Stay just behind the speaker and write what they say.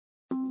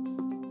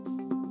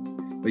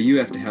but you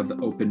have to have the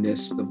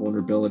openness, the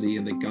vulnerability,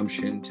 and the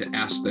gumption to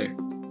ask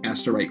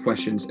the right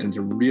questions and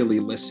to really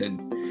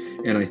listen.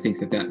 And I think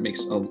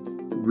that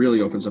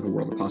really opens up a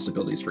world of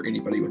possibilities for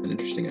anybody with an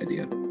interesting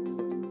idea.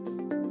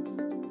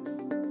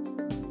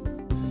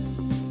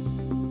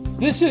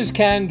 This is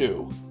Can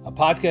Do, a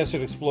podcast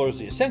that explores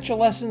the essential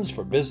lessons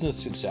for business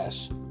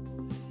success.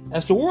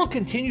 As the world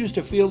continues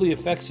to feel the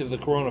effects of the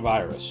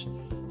coronavirus,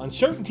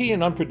 uncertainty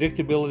and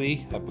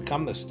unpredictability have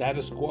become the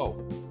status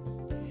quo.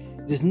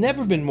 It has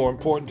never been more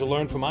important to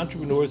learn from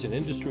entrepreneurs and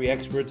industry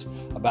experts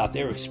about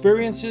their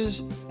experiences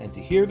and to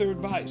hear their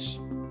advice.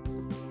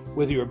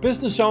 Whether you're a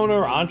business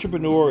owner,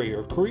 entrepreneur, or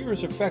your career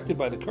is affected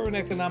by the current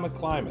economic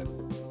climate,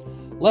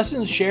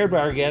 lessons shared by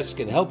our guests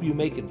can help you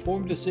make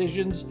informed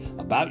decisions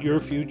about your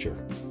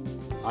future.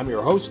 I'm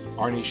your host,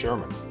 Arnie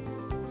Sherman.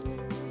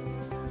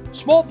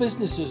 Small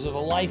businesses are the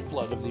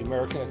lifeblood of the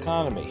American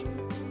economy.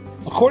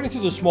 According to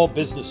the Small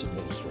Business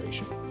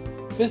Administration,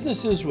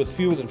 businesses with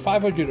fewer than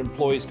 500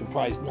 employees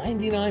comprise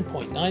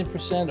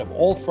 99.9% of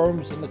all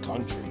firms in the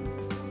country.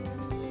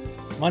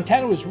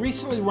 Montana was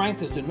recently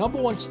ranked as the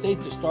 #1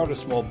 state to start a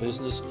small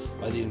business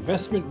by the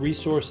investment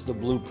resource The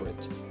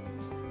Blueprint.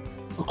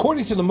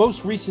 According to the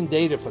most recent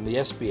data from the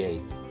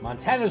SBA,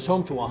 Montana is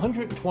home to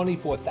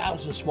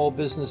 124,000 small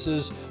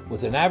businesses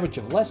with an average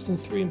of less than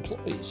 3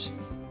 employees.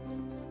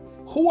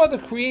 Who are the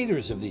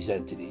creators of these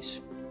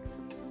entities?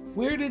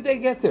 Where did they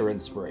get their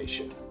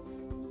inspiration?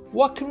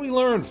 What can we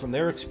learn from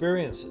their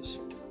experiences?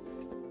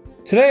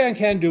 Today on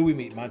Can Do, we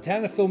meet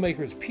Montana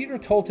filmmakers Peter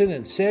Tolton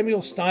and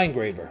Samuel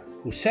Steingraber,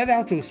 who set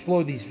out to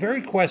explore these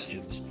very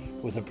questions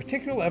with a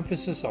particular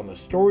emphasis on the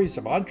stories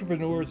of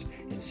entrepreneurs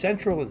in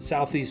central and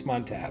southeast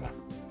Montana.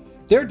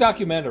 Their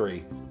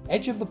documentary,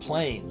 Edge of the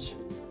Plains,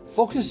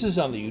 focuses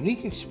on the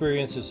unique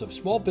experiences of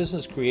small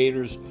business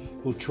creators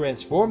who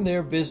transform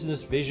their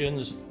business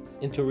visions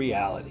into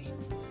reality.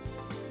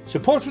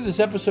 Support for this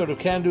episode of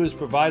Can Do is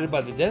provided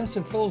by the Dennis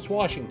and Phyllis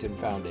Washington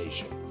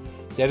Foundation,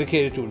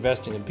 dedicated to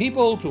investing in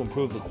people to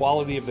improve the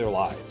quality of their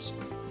lives.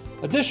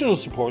 Additional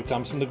support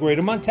comes from the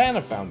Greater Montana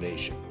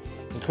Foundation,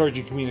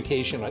 encouraging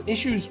communication on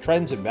issues,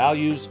 trends, and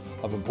values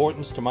of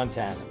importance to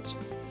Montanans.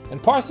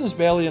 And Parsons,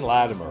 Bailey &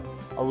 Latimer,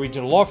 a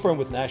regional law firm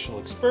with national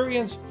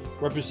experience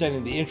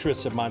representing the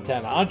interests of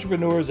Montana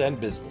entrepreneurs and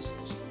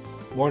businesses.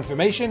 More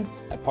information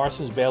at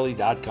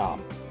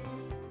parsonsbailey.com.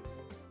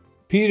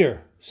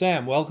 Peter,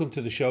 Sam, welcome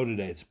to the show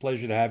today. It's a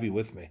pleasure to have you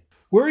with me.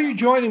 Where are you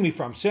joining me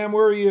from? Sam,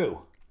 where are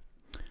you?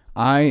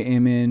 I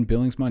am in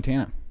Billings,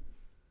 Montana.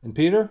 And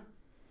Peter?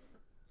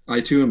 I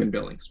too am in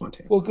Billings,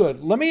 Montana. Well,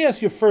 good. Let me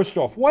ask you first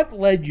off, what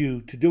led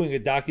you to doing a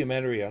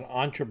documentary on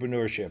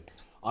entrepreneurship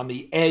on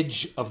the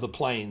edge of the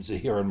plains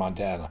here in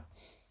Montana?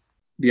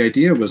 The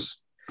idea was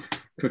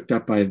cooked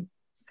up by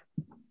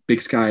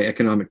Big Sky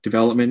Economic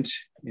Development.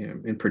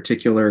 In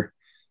particular,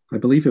 I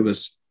believe it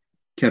was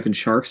Kevin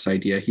Scharf's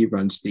idea. He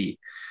runs the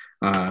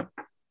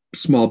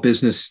small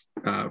business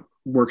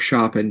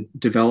workshop and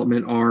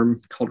development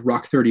arm called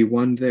Rock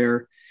 31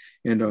 there,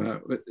 and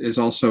is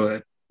also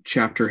a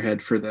chapter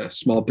head for the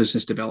Small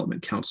Business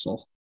Development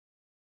Council.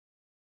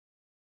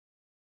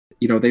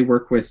 They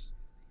work with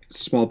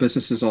small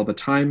businesses all the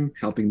time,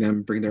 helping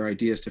them bring their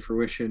ideas to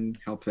fruition,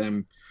 help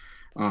them,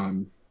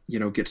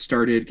 get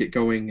started, get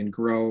going, and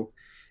grow.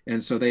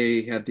 And so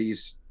they had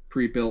these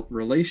pre-built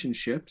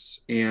relationships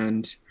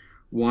and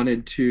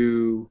wanted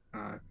to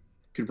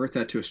convert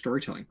that to a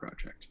storytelling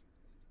project.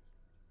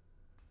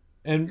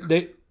 And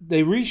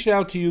they reached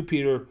out to you,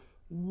 Peter.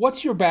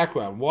 What's your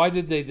background? Why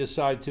did they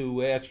decide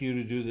to ask you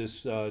to do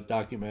this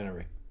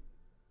documentary?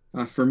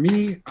 For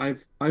me,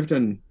 I've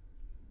done,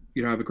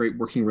 I have a great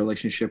working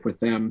relationship with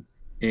them,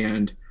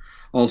 and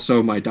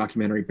also my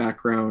documentary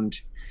background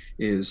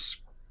is,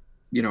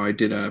 I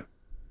did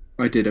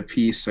a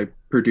piece. I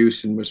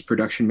produced and was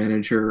production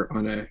manager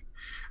on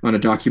a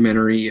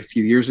documentary a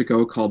few years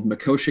ago called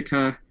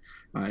Makoshika.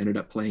 Ended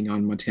up playing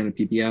on Montana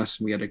PBS,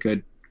 and we had a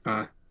good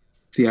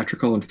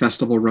theatrical and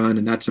festival run,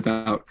 and that's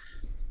about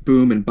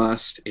boom and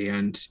bust,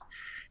 and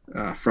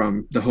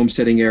from the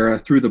homesteading era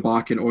through the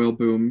Bakken oil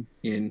boom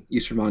in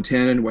eastern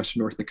Montana and western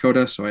North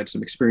Dakota. So I had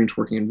some experience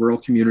working in rural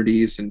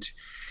communities, and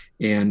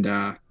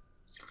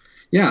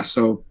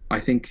so I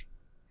think,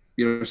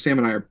 Sam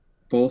and I are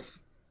both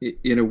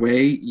in a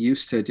way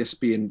used to just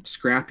being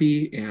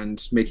scrappy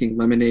and making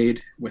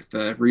lemonade with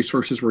the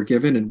resources we're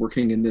given and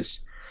working in this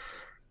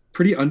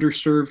pretty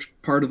underserved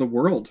part of the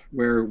world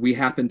where we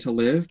happen to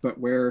live, but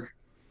where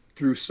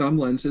through some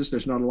lenses,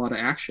 there's not a lot of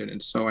action.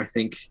 And so I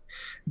think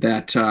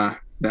that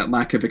that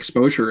lack of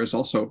exposure is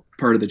also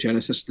part of the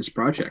genesis of this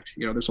project.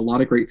 There's a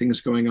lot of great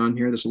things going on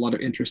here. There's a lot of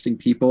interesting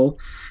people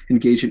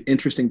engaged in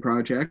interesting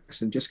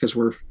projects. And just because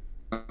we're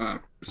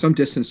some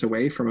distance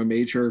away from a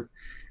major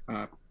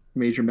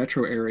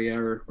metro area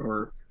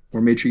or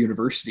major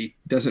university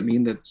doesn't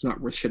mean that it's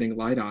not worth shedding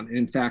light on. And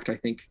in fact, I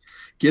think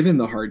given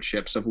the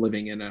hardships of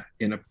living in a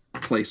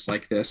place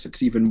like this,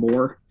 it's even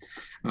more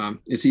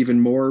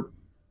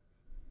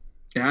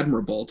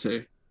admirable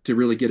to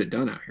really get it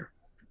done out here.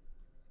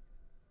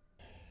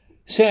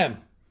 Sam,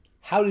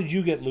 how did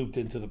you get looped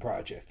into the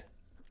project?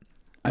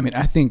 I mean,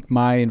 I think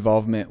my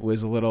involvement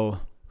was a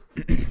little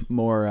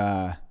more,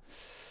 I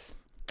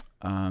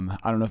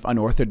don't know if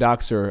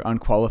unorthodox or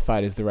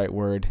unqualified is the right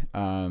word.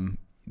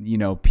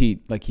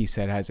 Pete, like he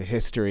said, has a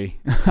history.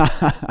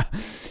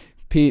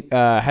 Pete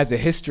has a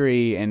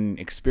history and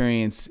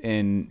experience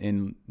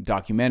in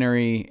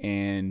documentary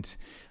and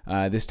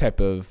this type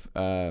of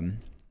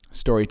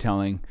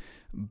storytelling.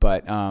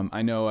 But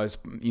I know as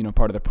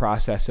part of the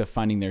process of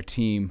finding their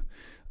team,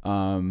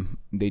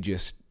 they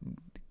just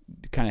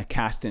kind of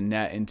cast a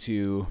net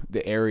into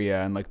the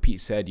area. And like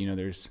Pete said,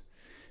 there's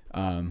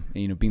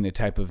being the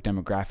type of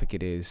demographic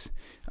it is,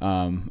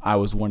 I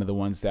was one of the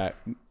ones that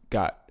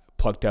got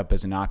plucked up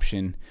as an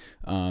option,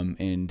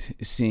 and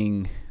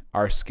seeing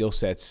our skill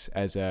sets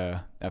as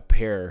a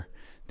pair,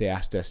 they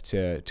asked us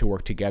to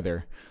work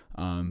together,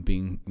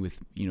 being with,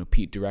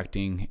 Pete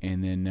directing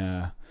and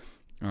then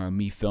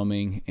me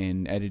filming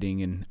and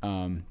editing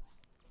and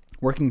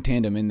working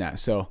tandem in that.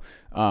 So,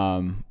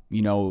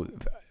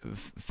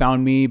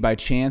 found me by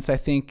chance, I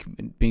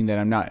think, being that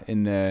I'm not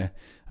in the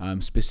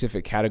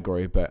specific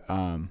category, but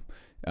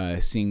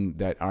seeing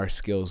that our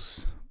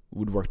skills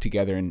would work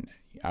together, and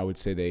I would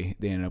say they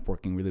ended up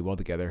working really well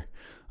together.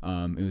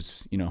 It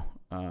was,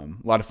 a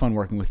lot of fun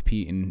working with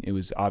Pete, and it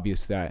was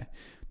obvious that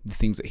the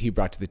things that he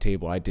brought to the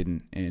table I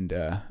didn't, and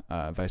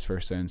vice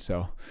versa. And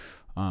so,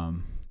 so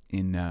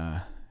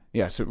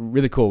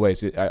really cool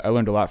ways. I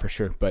learned a lot for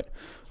sure, but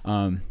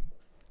I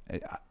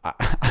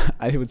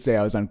would say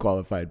I was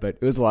unqualified, but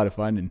it was a lot of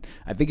fun, and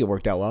I think it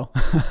worked out well.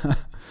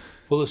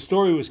 Well, the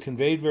story was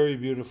conveyed very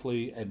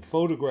beautifully and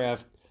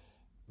photographed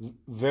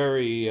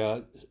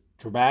very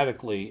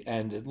dramatically,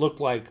 and it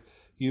looked like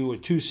you were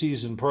two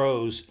seasoned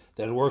pros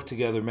that had worked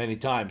together many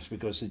times,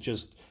 because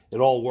it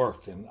all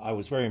worked, and I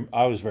was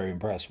very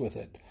impressed with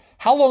it.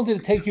 How long did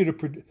it take you to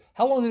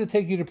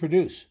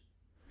produce?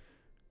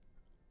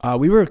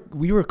 We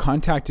were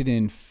contacted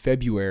in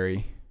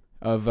February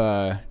of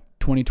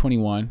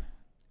 2021,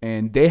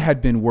 and they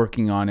had been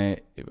working on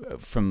it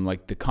from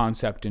like the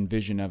concept and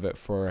vision of it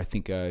for, I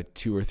think,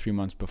 2 or 3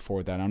 months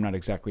before that. I'm not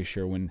exactly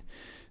sure when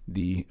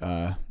the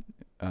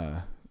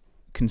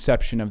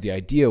conception of the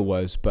idea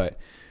was, but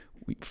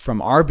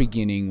from our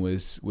beginning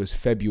was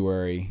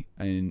February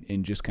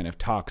and just kind of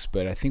talks.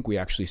 But I think we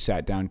actually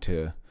sat down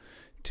to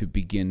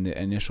begin the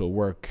initial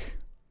work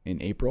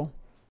in April,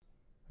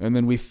 and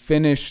then we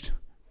finished.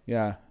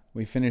 Yeah,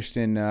 we finished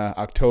in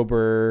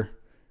October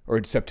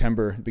or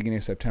September, beginning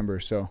of September.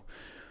 So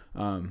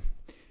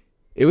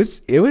it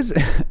was it was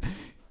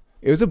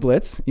a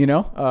blitz, we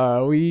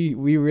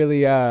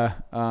really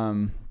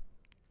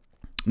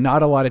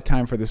not a lot of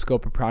time for the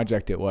scope of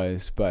project it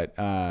was, but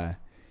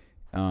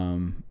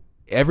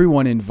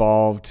everyone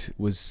involved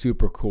was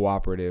super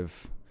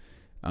cooperative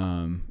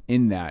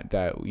in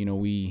that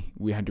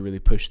we had to really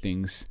push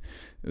things,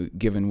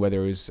 given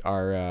whether it was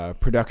our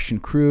production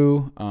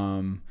crew,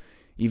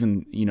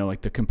 even,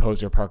 like the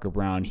composer, Parker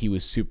Brown, he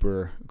was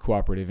super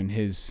cooperative in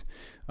his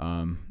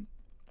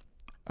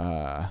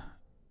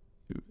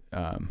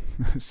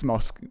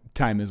small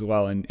time as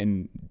well,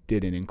 and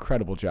did an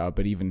incredible job.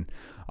 But even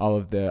all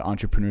of the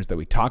entrepreneurs that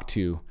we talked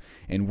to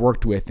and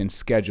worked with and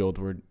scheduled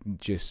were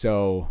just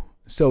so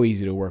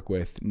easy to work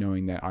with,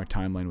 knowing that our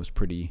timeline was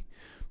pretty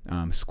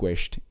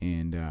squished.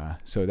 And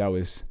so that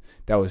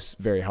was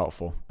very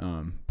helpful.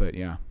 But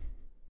yeah.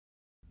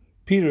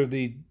 Peter,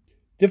 the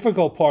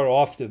difficult part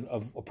often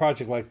of a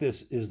project like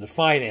this is the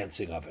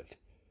financing of it.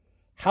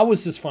 How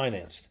was this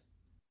financed?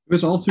 It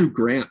was all through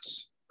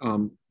grants.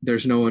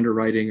 There's no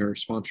underwriting or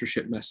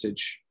sponsorship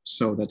message.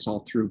 So that's all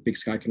through Big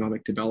Sky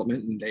Economic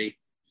Development, and they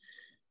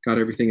got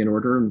everything in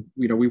order. And,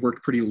 we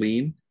worked pretty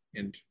lean.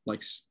 And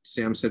like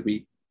Sam said,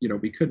 we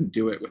couldn't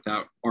do it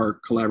without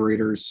our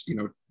collaborators,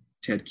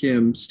 Ted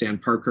Kim, Stan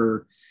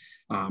Parker,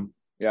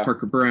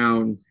 Parker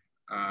Brown,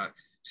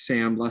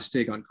 Sam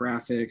Lustig on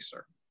graphics,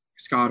 or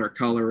Scott, our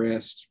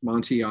colorist,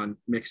 Monty on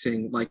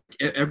mixing. Like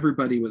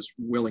everybody was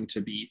willing to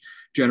be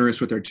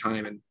generous with their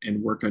time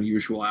and work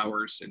unusual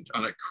hours and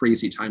on a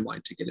crazy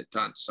timeline to get it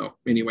done. So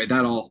anyway,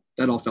 that all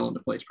fell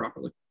into place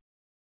properly.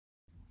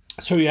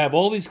 So you have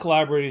all these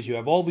collaborators, you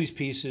have all these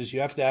pieces, you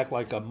have to act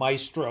like a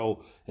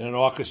maestro in an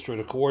orchestra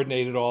to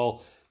coordinate it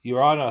all.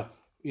 You're on a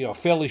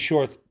fairly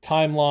short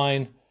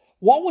timeline.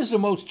 What was the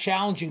most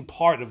challenging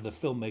part of the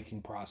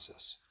filmmaking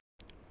process?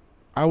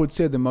 I would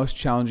say the most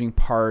challenging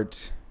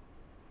part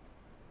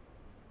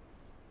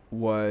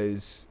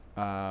was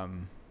the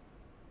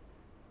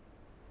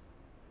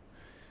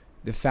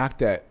fact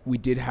that we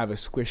did have a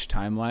squished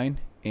timeline,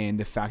 and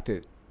the fact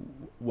that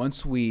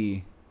once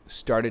we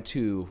started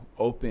to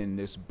open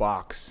this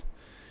box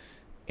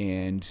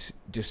and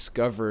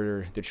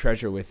discover the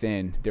treasure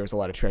within, there was a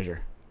lot of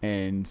treasure.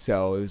 And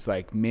so it was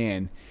like,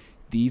 man,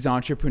 these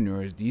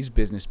entrepreneurs, these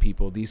business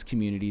people, these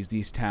communities,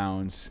 these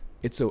towns,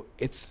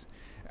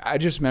 I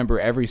just remember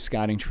every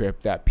scouting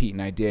trip that Pete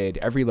and I did,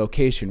 every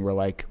location, we're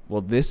like,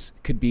 well, this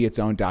could be its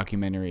own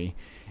documentary,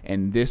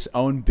 and this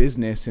own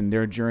business and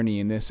their journey,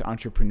 and this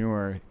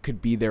entrepreneur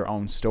could be their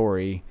own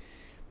story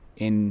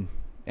and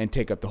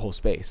take up the whole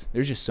space.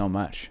 There's just so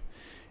much.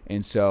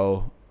 And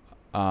so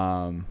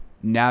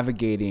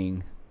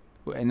navigating,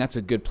 and that's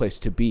a good place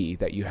to be,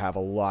 that you have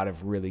a lot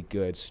of really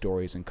good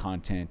stories and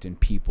content and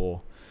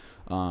people,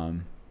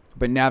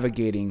 but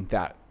navigating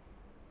that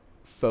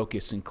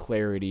focus and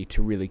clarity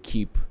to really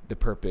keep the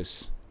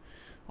purpose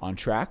on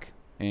track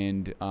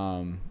and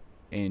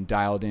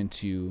dialed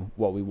into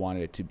what we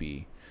wanted it to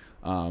be,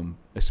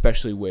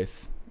 especially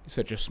with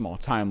such a small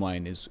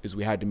timeline, is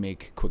we had to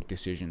make quick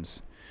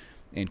decisions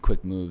and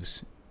quick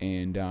moves,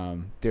 and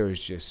there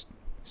was just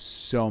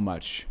so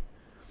much.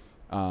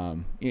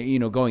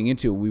 Going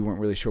into it, we weren't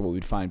really sure what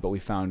we'd find, but we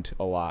found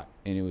a lot,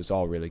 and it was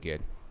all really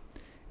good.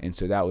 And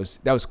so that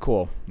was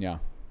cool. Yeah,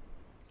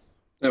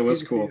 that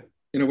was cool.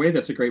 In a way,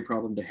 that's a great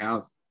problem to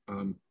have.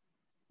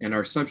 And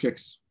our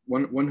subjects,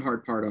 one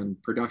hard part on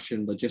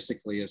production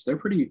logistically is they're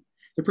pretty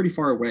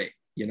far away,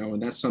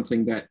 and that's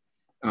something that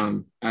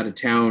out of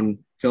town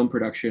film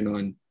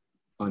production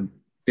on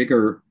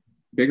bigger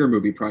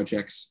movie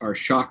projects are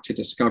shocked to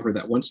discover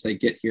that once they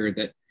get here,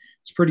 that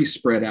it's pretty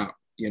spread out.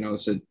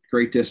 It's a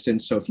great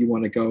distance. So if you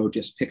want to go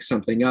just pick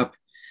something up,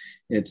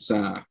 it's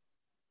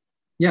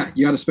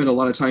you got to spend a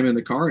lot of time in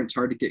the car, and it's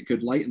hard to get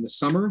good light in the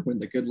summer when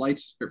the good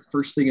lights are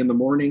first thing in the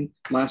morning,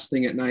 last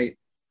thing at night.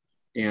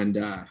 And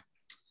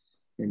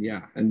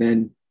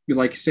then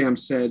like Sam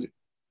said,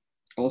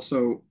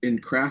 also in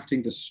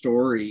crafting the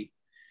story,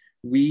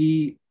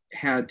 we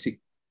had to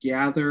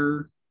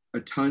gather a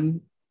ton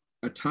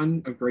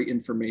of great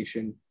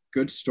information,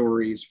 good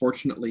stories.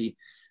 Fortunately,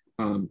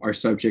 our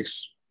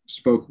subjects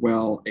spoke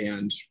well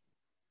and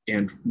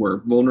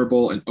were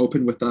vulnerable and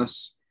open with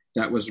us.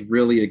 That was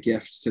really a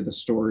gift to the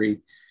story.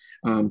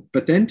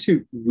 But then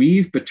to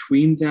weave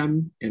between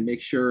them and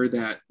make sure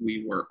that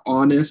we were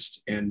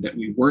honest and that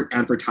we weren't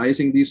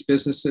advertising these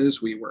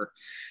businesses. We were,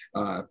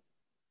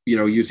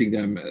 using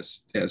them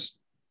as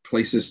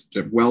places,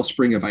 a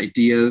wellspring of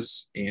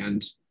ideas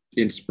and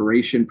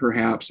inspiration,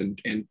 perhaps,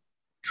 and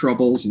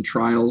troubles and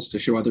trials to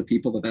show other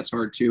people that that's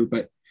hard too.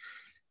 But,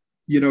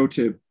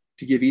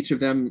 to give each of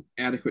them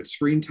adequate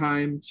screen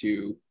time,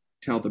 to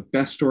tell the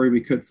best story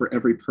we could for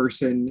every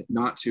person,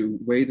 not to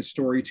weigh the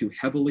story too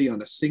heavily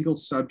on a single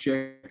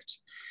subject.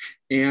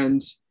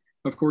 And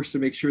of course, to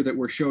make sure that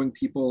we're showing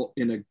people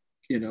in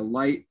a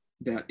light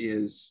that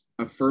is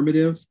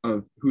affirmative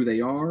of who they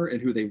are and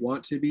who they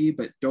want to be,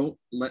 but don't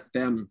let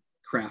them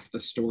craft the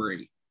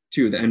story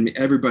too. And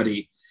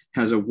everybody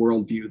has a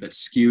worldview that's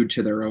skewed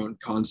to their own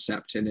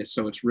concept. And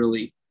so it's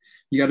really,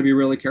 you got to be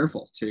really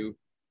careful to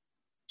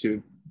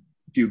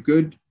do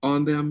good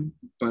on them,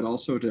 but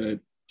also to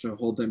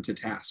hold them to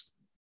task.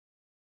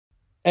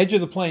 Edge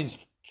of the Plains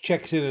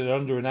checks in at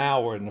under an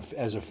hour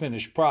as a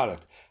finished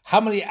product. How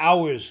many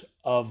hours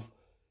of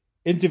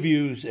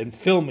interviews and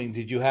filming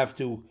did you have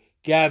to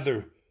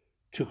gather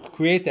to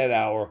create that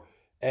hour?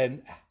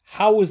 And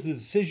how was the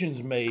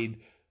decisions made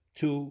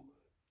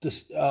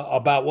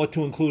about what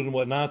to include and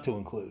what not to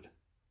include?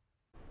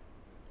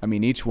 I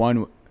mean, each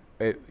one,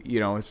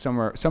 is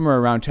somewhere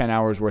around 10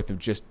 hours worth of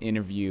just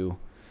interview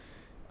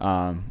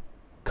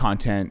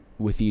content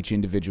with each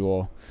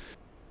individual.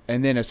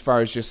 And then as far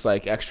as just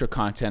like extra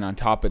content on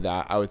top of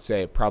that, I would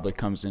say it probably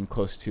comes in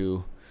close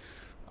to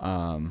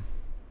around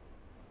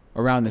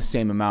the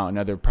same amount,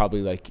 another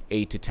probably like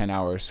 8 to 10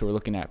 hours. So we're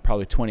looking at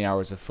probably 20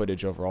 hours of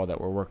footage overall that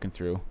we're working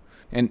through.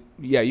 And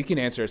yeah, you can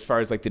answer as far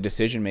as like the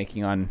decision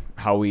making on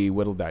how we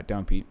whittled that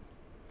down, Pete.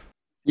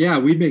 Yeah,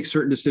 we'd make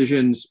certain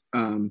decisions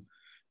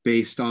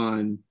based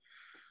on,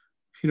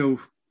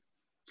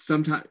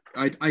 sometimes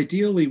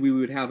ideally we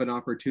would have an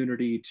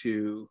opportunity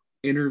to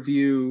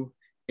interview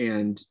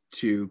and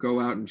to go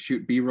out and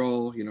shoot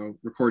B-roll,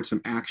 record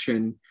some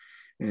action.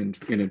 And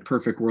in a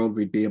perfect world,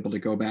 we'd be able to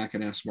go back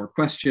and ask more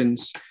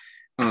questions.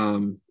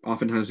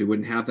 Oftentimes we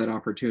wouldn't have that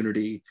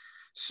opportunity.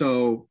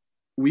 So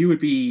we would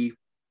be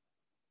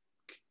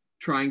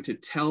trying to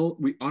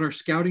on our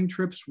scouting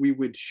trips, we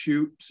would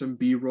shoot some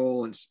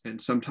B-roll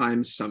and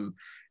sometimes some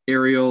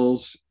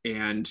aerials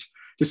and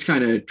just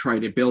kind of try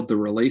to build the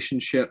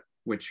relationship,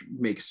 which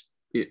makes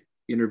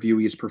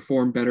interviewees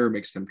perform better,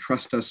 makes them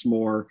trust us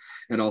more,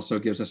 and also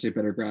gives us a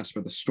better grasp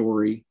of the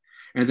story.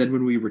 And then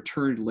when we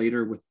returned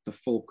later with the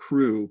full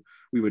crew,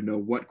 we would know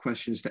what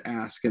questions to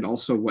ask and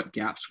also what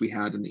gaps we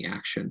had in the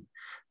action.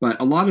 But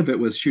a lot of it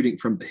was shooting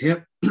from the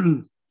hip.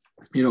 A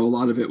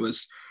lot of it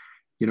was,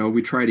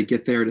 we try to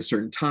get there at a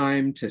certain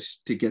time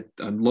to get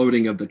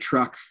unloading of the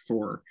truck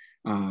for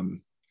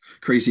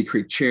Crazy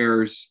Creek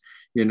chairs,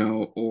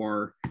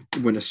 or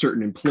when a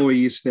certain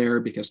employee's there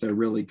because they're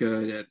really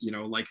good at,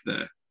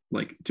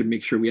 to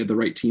make sure we had the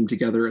right team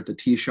together at the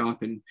tea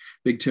shop in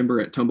Big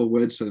Timber at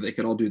Tumblewood so that they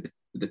could all do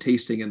the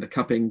tasting and the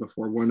cupping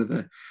before one of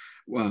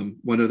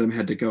them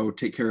had to go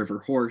take care of her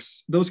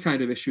horse. Those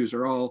kind of issues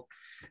are all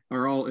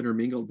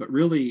intermingled, but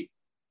really,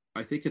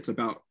 I think it's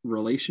about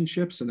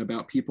relationships and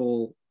about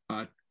people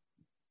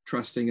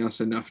trusting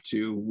us enough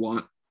to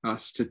want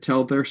us to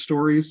tell their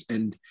stories.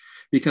 And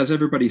because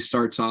everybody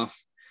starts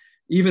off,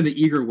 even the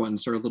eager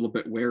ones are a little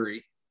bit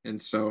wary.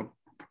 And so,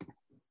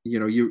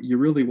 you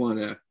really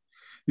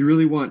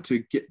want to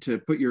get to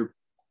put your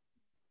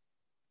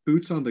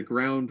boots on the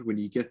ground when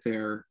you get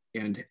there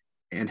and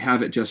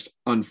have it just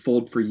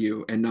unfold for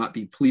you and not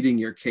be pleading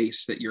your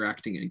case that you're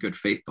acting in good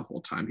faith the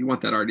whole time. You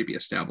want that already to be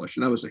established.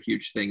 And that was a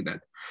huge thing that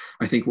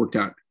I think worked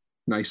out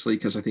nicely,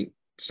 because I think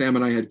Sam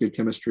and I had good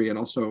chemistry, and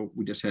also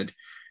we just had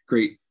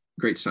great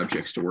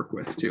subjects to work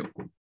with too.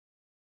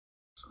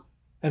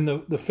 And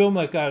the film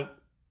that got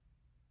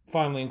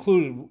finally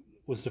included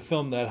was the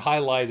film that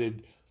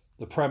highlighted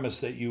the premise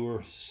that you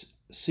were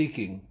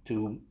seeking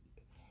to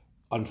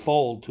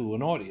unfold to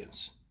an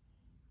audience,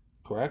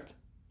 correct?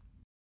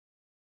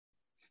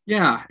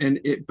 Yeah,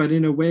 but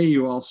in a way,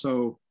 you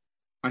also,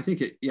 I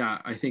think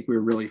we're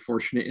really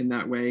fortunate in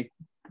that way.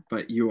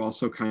 But you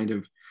also kind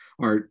of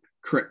are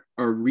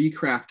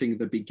recrafting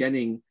the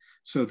beginning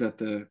so that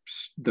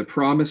the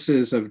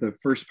promises of the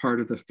first part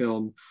of the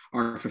film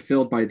are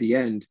fulfilled by the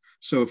end.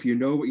 So if you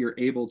know what you're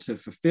able to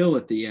fulfill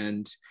at the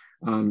end,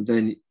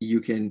 then you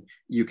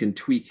can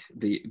tweak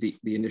the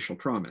initial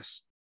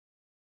promise.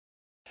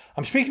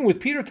 I'm speaking with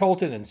Peter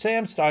Tolton and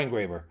Sam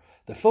Steingraber,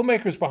 the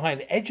filmmakers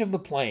behind Edge of the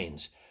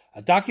Plains,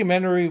 a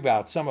documentary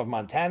about some of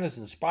Montana's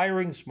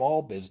inspiring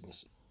small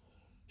businesses.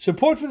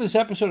 Support for this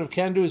episode of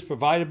Can Do is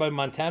provided by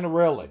Montana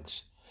Rail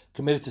Links,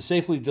 committed to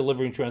safely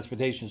delivering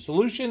transportation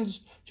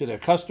solutions to their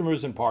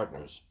customers and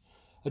partners.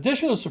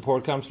 Additional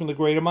support comes from the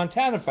Greater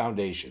Montana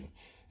Foundation,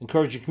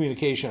 encouraging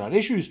communication on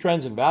issues,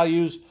 trends, and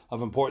values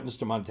of importance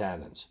to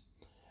Montanans.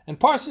 And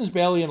Parsons,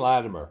 Bailey &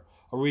 Latimer,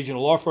 a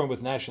regional law firm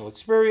with national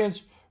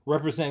experience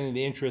representing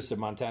the interests of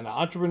Montana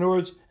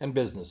entrepreneurs and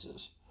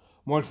businesses.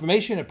 More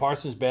information at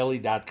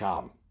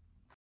parsonsbailey.com.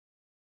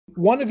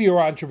 One of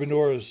your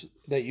entrepreneurs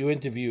that you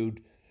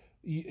interviewed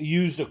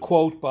used a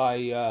quote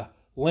by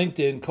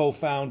LinkedIn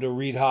co-founder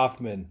Reid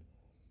Hoffman,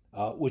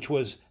 which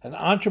was, an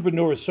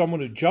entrepreneur is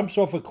someone who jumps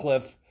off a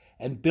cliff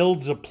and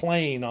builds a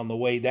plane on the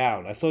way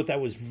down. I thought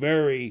that was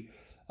very,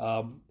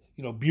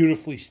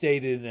 beautifully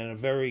stated, and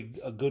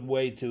a good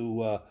way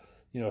to,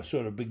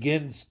 sort of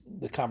begin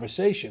the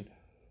conversation.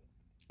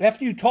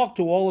 After you talked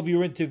to all of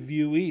your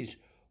interviewees,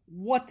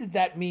 what did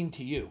that mean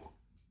to you?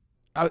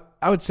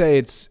 I would say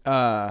it's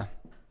kind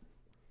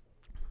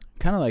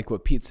of like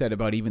what Pete said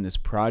about even this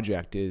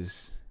project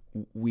is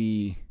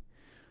we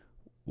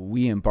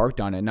embarked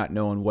on it not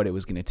knowing what it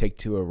was going to take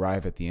to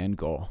arrive at the end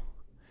goal.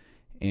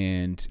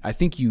 And I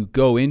think you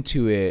go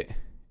into it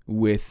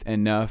with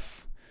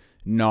enough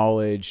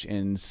knowledge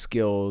and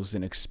skills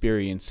and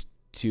experience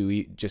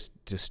to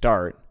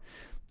start.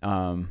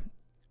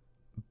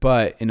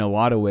 But in a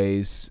lot of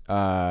ways,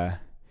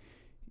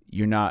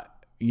 you're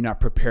not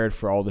prepared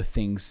for all the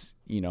things.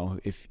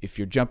 If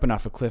you're jumping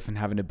off a cliff and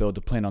having to build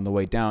a plane on the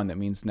way down, that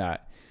means the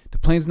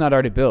plane's not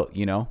already built,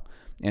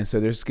 And so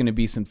there's going to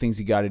be some things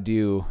you got to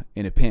do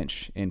in a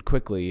pinch and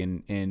quickly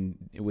and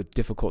with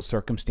difficult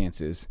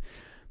circumstances.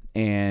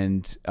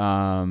 And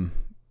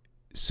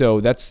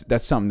so that's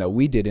something that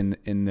we did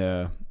in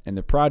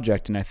the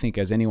project. And I think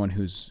as anyone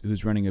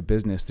who's running a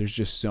business, there's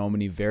just so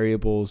many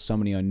variables, so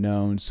many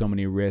unknowns, so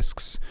many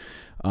risks,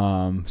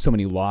 so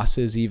many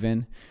losses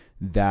even,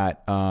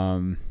 that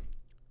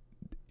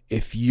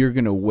if you're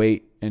going to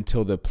wait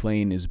until the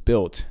plane is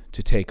built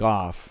to take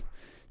off,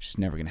 it's just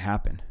never going to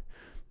happen.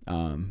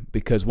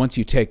 Because once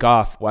you take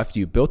off, after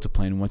you built a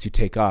plane, once you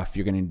take off,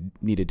 you're going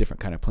to need a different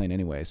kind of plane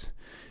anyways.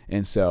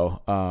 And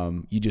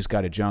so you just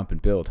got to jump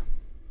and build.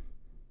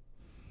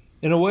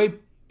 In a way,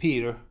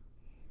 Peter,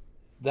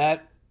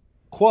 that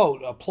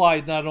quote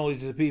applied not only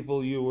to the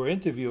people you were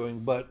interviewing,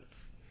 but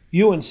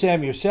you and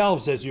Sam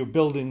yourselves as you're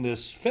building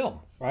this film,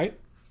 right?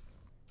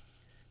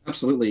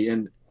 Absolutely.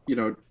 And,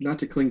 not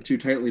to cling too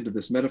tightly to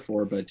this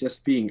metaphor, but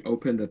just being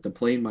open that the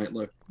plane might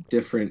look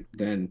different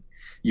than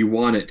you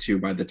want it to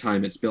by the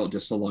time it's built,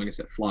 just so long as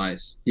it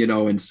flies,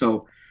 And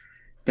so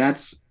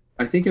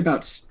I think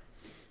about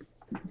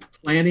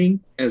planning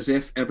as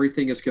if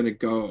everything is going to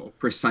go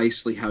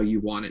precisely how you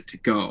want it to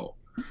go,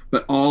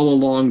 but all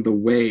along the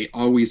way,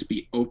 always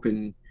be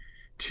open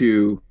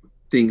to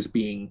things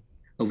being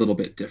a little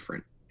bit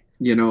different.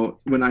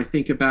 When I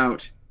think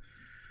about,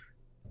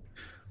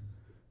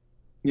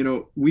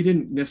 we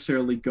didn't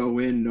necessarily go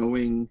in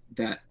knowing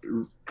that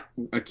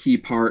a key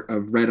part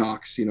of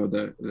Redox,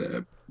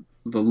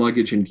 the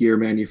luggage and gear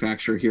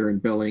manufacturer here in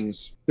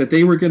Billings, that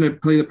they were going to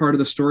play the part of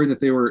the story that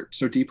they were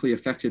so deeply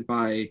affected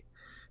by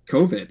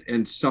COVID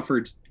and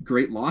suffered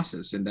great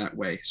losses in that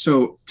way.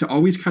 So to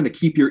always kind of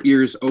keep your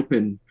ears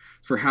open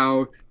for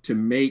how to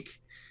make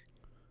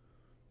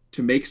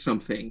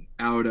something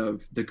out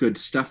of the good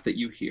stuff that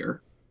you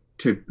hear,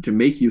 to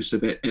make use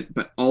of it,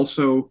 but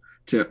also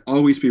to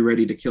always be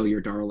ready to kill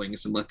your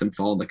darlings and let them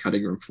fall on the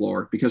cutting room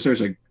floor, because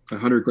there's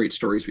 100 great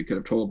stories we could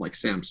have told, like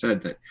Sam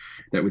said, that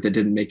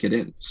didn't make it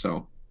in.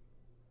 So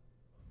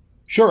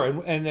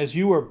sure. And as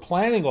you were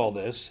planning all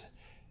this,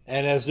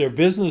 and as their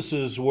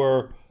businesses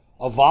were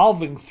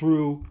evolving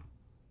through,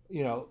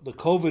 the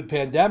COVID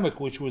pandemic,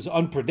 which was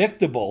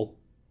unpredictable,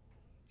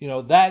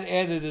 that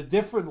added a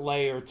different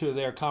layer to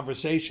their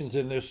conversations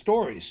and their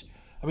stories.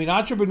 I mean,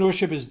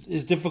 entrepreneurship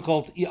is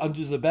difficult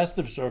under the best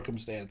of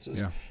circumstances.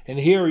 Yeah. And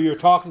here you're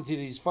talking to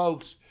these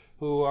folks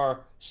who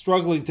are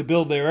struggling to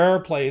build their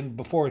airplane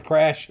before it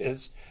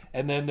crashes,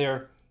 and then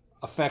they're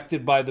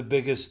affected by the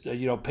biggest,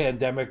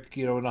 pandemic,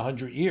 in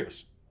 100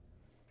 years.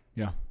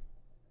 Yeah.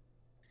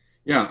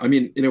 Yeah. I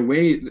mean, in a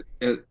way,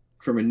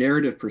 from a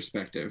narrative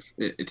perspective,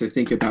 to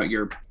think about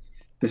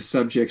the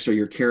subjects or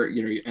your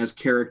character, as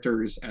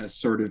characters, as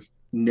sort of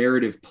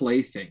narrative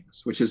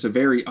playthings, which is a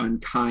very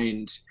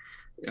unkind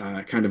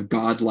kind of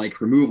godlike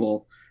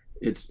removal.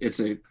 It's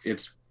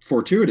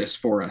fortuitous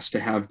for us to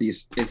have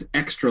these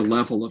extra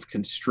level of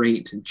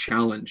constraint and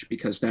challenge,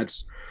 because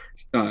that's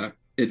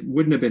it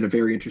wouldn't have been a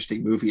very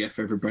interesting movie if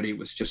everybody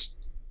was just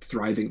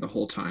thriving the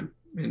whole time.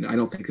 And I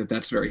don't think that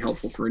that's very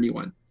helpful for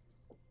anyone.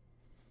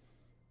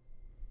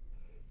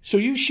 So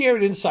you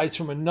shared insights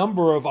from a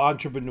number of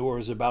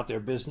entrepreneurs about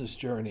their business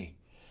journey.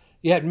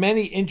 You had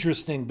many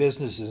interesting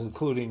businesses,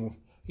 including,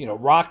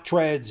 Rock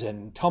Treads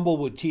and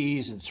Tumblewood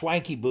Teas and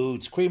Swanky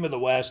Boots, Cream of the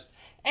West.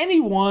 Any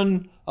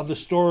one of the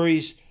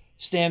stories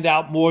stand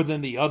out more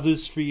than the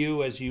others for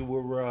you as you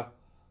were,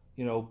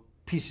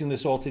 piecing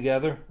this all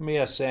together? Let me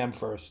ask Sam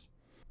first.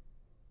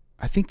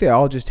 I think they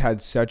all just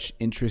had such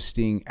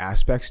interesting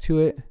aspects to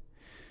it,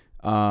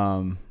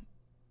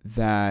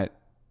 that,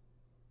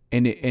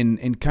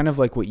 and kind of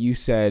like what you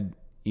said,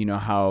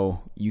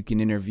 how you can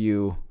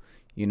interview,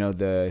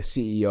 the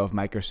CEO of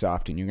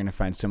Microsoft, and you're going to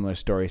find similar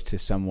stories to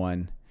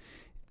someone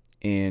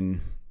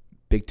in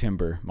Big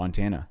Timber,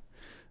 Montana.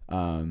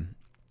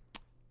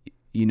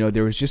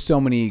 There was just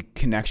so many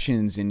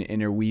connections and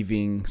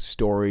interweaving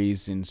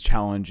stories and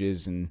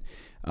challenges and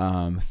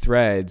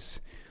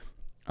threads.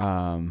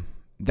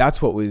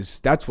 That's what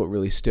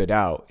really stood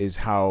out, is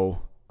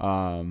how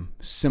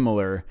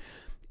similar.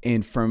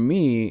 And for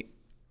me,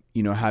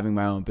 having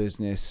my own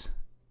business,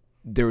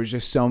 there was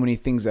just so many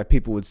things that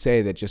people would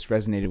say that just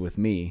resonated with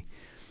me.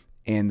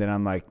 And then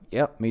I'm like,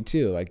 yep, me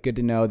too. Like, good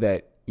to know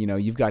that,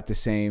 you've got the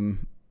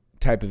same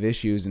type of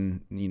issues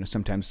and,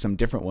 sometimes some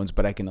different ones,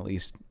 but I can at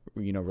least,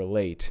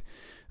 relate.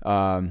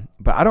 But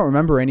I don't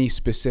remember any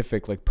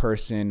specific like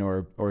person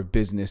or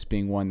business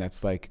being one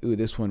that's like, ooh,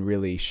 this one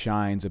really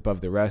shines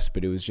above the rest.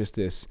 But it was just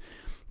this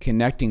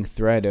connecting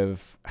thread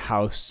of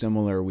how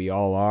similar we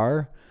all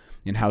are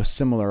and how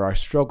similar our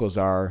struggles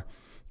are.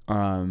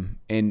 And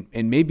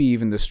maybe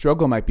even the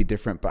struggle might be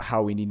different, but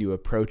how we need to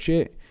approach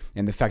it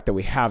and the fact that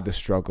we have the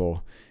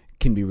struggle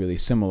can be really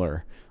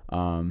similar.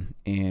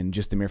 And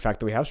just the mere fact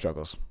that we have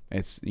struggles.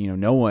 It's,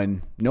 no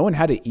one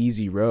had an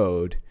easy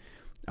road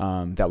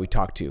that we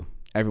talked to.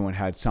 Everyone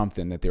had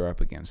something that they were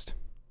up against.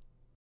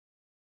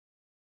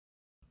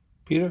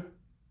 Peter?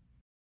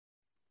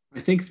 I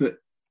think that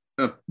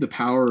the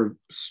power of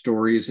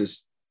stories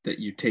is that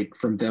you take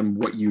from them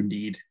what you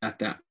need at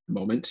that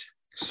moment.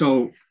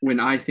 So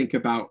when I think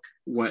about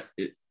what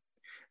it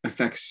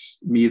affects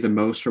me the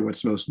most or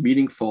what's most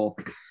meaningful,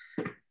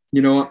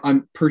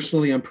 I'm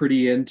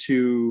pretty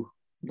into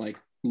like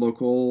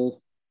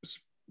local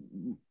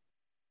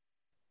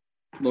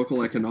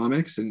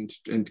economics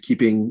and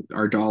keeping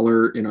our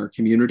dollar in our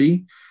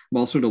community. I'm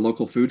also to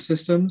local food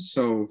systems.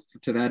 So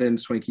to that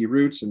end, Swanky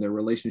Roots and their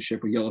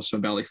relationship with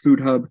Yellowstone Valley Food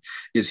Hub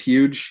is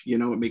huge. It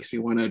makes me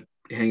want to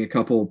hang a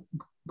couple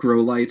grow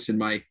lights in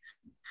my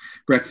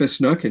breakfast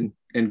nook and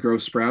grow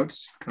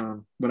sprouts.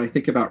 When I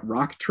think about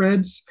Rock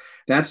Treads,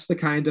 that's the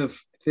kind of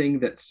thing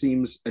that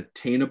seems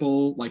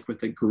attainable, like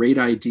with a great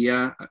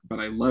idea. But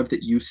I love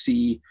that you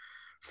see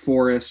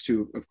Forrest,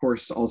 who of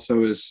course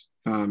also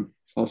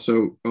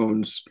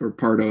owns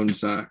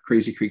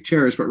Crazy Creek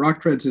Chairs, but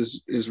Rock Treads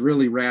is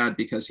really rad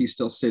because he's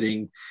still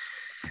sitting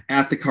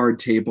at the card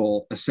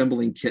table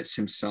assembling kits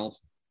himself,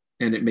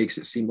 and it makes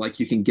it seem like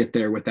you can get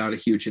there without a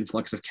huge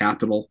influx of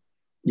capital,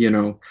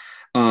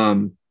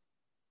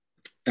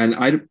 and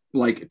I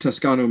like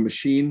Toscano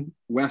Machine.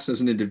 Wes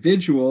as an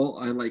individual,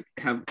 I like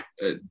have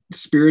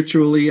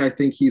spiritually, I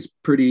think he's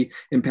pretty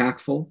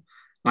impactful.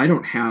 I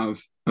don't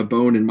have a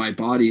bone in my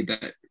body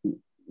that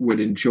would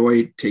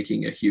enjoy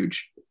taking a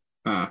huge,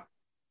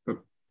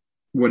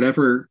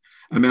 whatever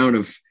amount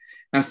of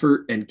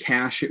effort and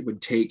cash it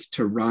would take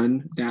to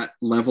run that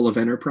level of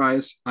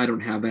enterprise. I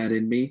don't have that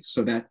in me.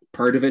 So that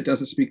part of it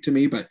doesn't speak to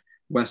me, but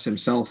Wes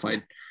himself,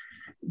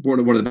 one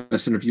of the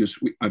best interviews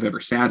I've ever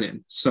sat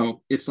in.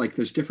 So it's like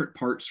there's different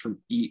parts from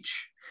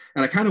each.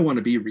 And I kind of want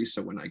to be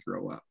Risa when I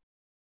grow up.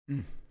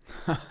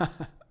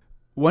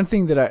 One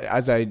thing that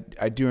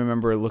I do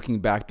remember looking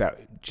back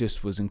that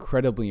just was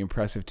incredibly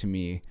impressive to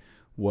me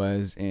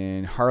was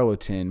in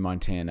Harlowton,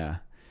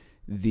 Montana.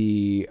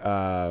 The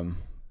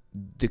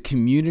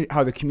community,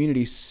 how the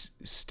community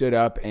stood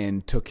up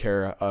and took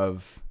care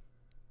of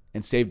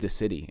and saved the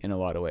city in a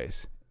lot of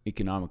ways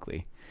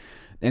economically.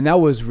 And that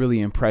was really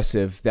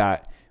impressive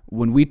that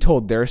when we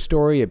told their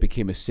story, it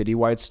became a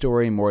citywide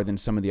story more than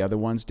some of the other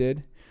ones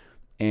did.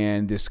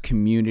 And this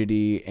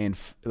community and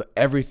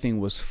everything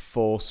was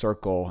full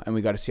circle, and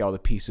we got to see all the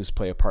pieces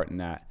play a part in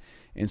that.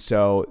 And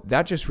so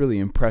that just really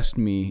impressed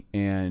me.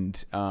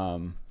 And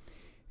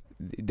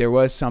there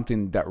was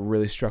something that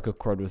really struck a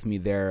chord with me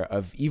there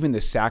of even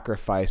the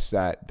sacrifice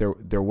that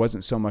there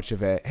wasn't so much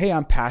of a, hey,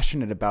 I'm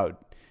passionate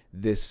about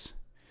this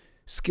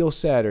skill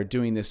set or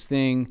doing this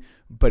thing,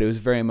 but it was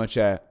very much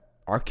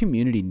our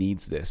community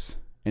needs this,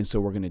 and so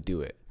we're going to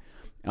do it.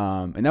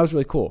 And that was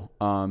really cool.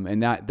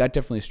 And that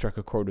definitely struck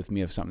a chord with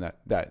me of something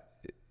that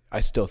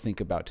I still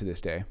think about to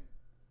this day.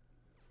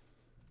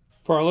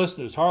 For our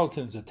listeners,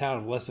 Harleton's a town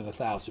of less than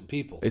 1,000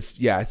 people.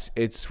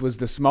 It was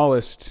the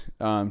smallest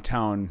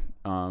town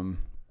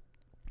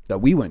that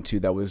we went to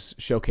that was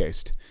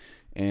showcased,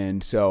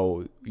 and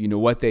so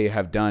what they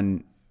have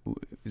done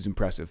is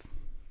impressive.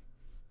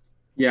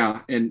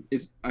 Yeah, and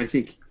I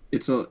think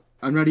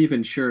I'm not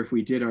even sure if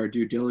we did our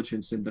due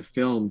diligence in the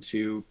film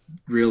to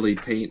really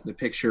paint the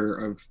picture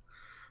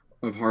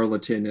of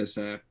Harleton as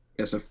a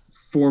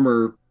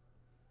former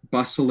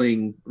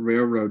bustling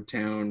railroad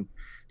town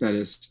that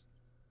is,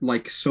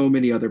 like so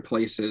many other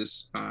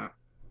places,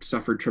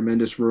 suffered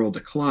tremendous rural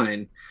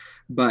decline,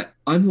 but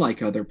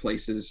unlike other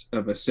places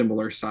of a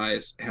similar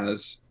size,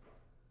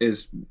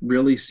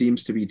 really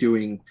seems to be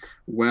doing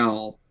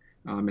well,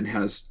 and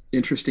has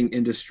interesting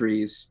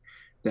industries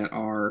that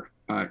are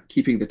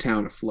keeping the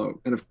town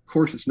afloat. And of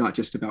course, it's not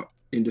just about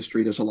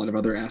industry. There's a lot of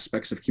other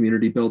aspects of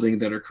community building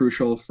that are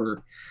crucial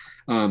for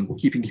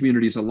keeping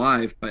communities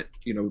alive. But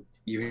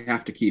you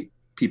have to keep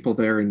people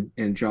there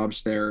and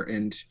jobs there.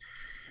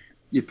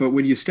 But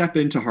when you step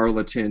into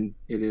Harleton,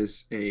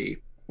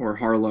 or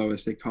Harlow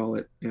as they call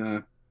it,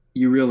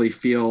 you really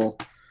feel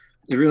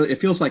it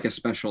feels like a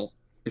special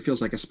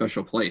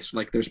place.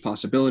 Like there's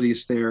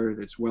possibilities there.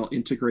 It's well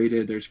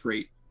integrated. There's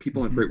great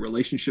people have great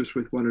relationships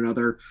with one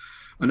another.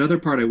 Another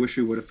part I wish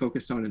we would have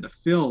focused on in the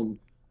film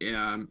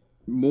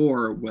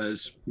more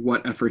was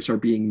what efforts are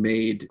being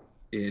made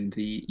in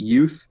the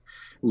youth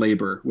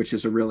labor, which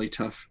is a really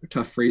tough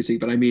phrasing,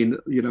 but I mean,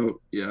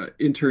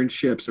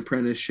 internships,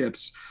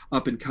 apprenticeships,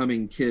 up and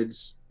coming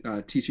kids,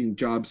 teaching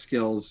job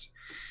skills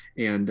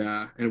and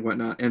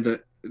whatnot. And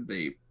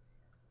the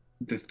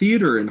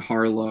theater in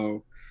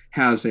Harlow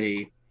has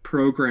a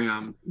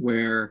program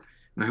where,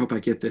 and I hope I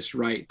get this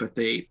right, but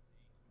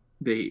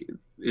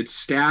it's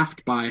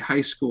staffed by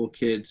high school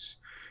kids,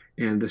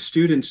 and the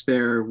students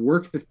there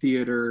work the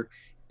theater,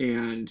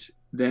 and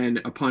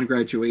then upon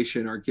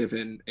graduation are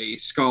given a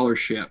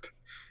scholarship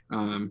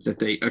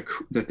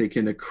that they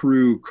can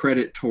accrue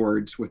credit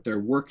towards with their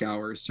work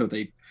hours. So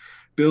they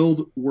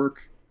build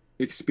work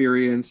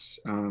experience.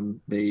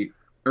 They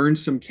earn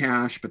some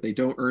cash, but they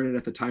don't earn it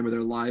at the time of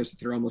their lives.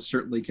 They're almost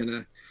certainly going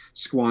to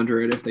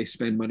squander it if they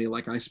spend money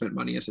like I spent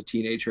money as a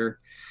teenager.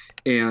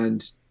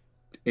 And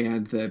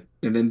then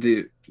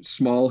the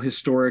small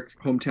historic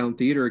hometown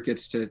theater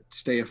gets to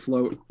stay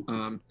afloat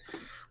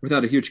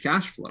without a huge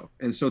cash flow.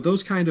 And so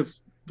those kind of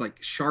like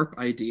sharp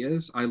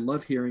ideas, I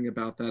love hearing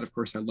about that. Of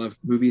course, I love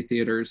movie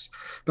theaters,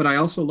 but I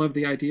also love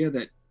the idea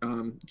that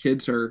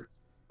kids are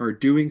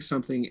doing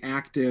something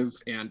active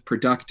and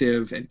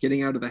productive and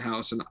getting out of the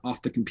house and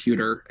off the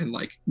computer and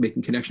like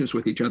making connections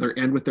with each other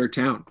and with their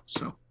town.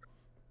 So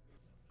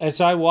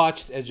as I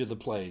watched Edge of the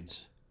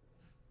Plains,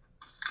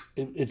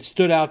 it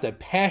stood out that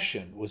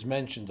passion was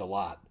mentioned a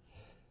lot.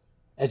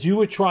 As you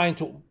were trying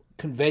to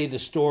convey the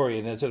story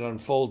and as it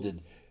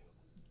unfolded,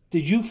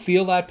 did you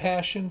feel that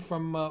passion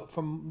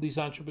from these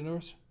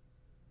entrepreneurs?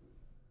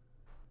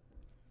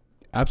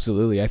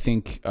 Absolutely. I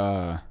think,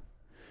 I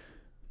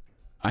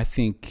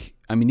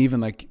mean, even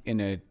like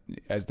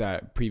as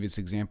that previous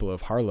example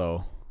of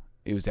Harlow,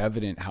 it was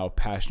evident how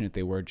passionate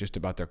they were just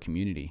about their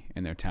community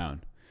and their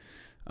town.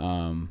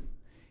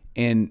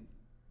 And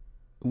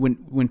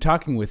when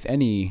talking with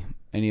any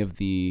of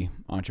the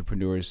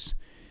entrepreneurs,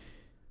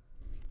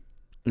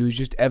 it was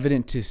just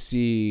evident to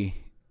see,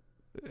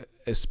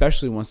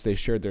 especially once they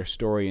shared their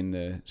story and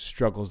the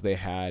struggles they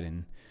had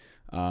and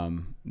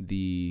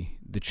the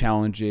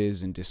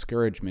challenges and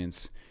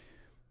discouragements.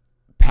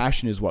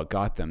 Passion is what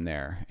got them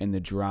there, and the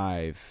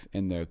drive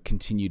and the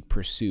continued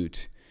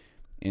pursuit.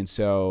 And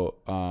so,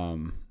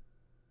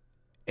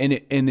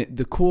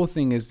 the cool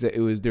thing is that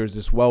there's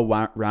this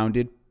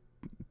well-rounded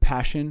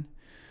passion,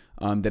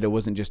 that it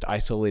wasn't just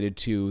isolated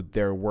to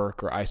their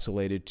work or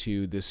isolated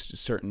to this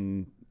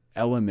certain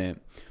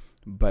element,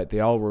 but they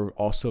all were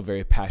also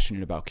very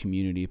passionate about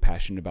community,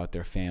 passionate about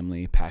their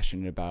family,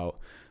 passionate about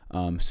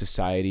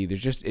society.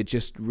 It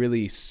just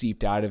really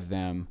seeped out of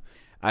them.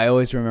 I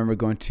always remember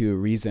going to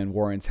Reza and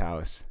Warren's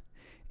house,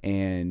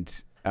 and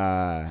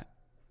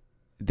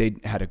they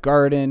had a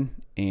garden,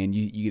 and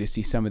you get to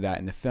see some of that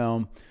in the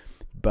film,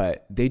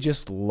 but they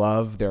just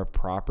love their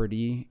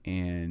property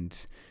and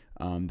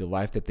the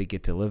life that they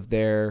get to live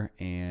there,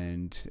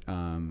 and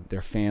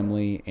their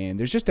family. And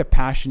there's just a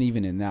passion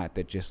even in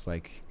that just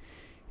like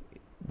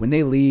when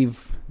they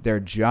leave their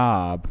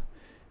job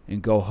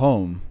and go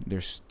home,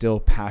 they're still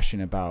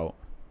passionate about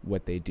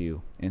what they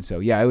do. And so,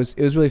 yeah, it was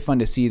really fun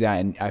to see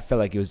that. And I felt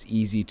like it was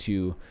easy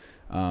to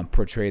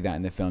portray that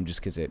in the film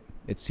just because it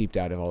seeped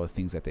out of all the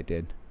things that they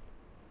did.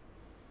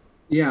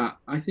 Yeah,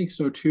 I think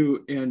so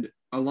too. And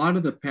a lot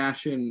of the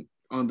passion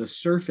on the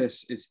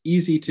surface, it's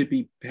easy to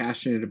be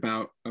passionate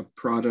about a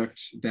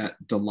product that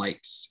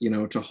delights,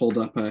 to hold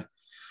up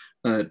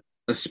a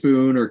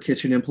spoon or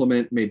kitchen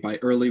implement made by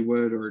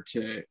Earlywood, or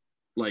to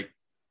like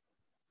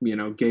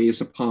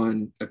gaze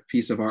upon a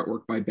piece of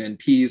artwork by Ben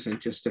Pease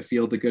and just to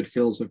feel the good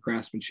feels of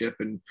craftsmanship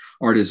and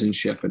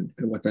artisanship and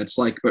what that's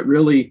like. But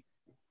really,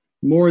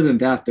 more than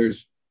that,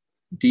 there's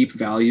deep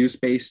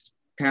values-based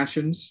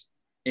passions.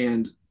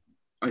 And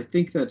I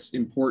think that's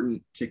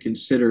important to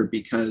consider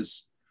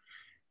because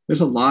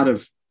there's a lot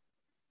of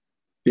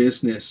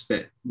business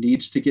that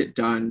needs to get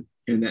done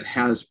and that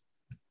has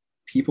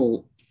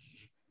people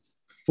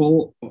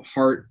full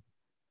heart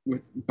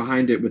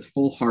behind it with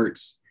full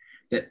hearts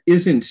that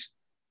isn't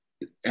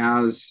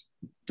as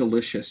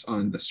delicious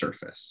on the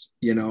surface,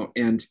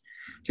 and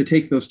to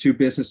take those two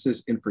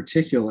businesses in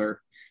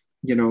particular,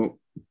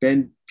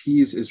 Ben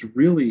Pease is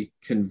really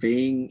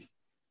conveying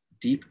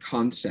deep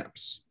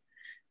concepts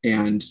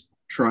and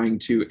trying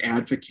to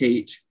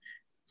advocate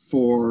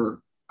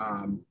for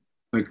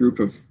a group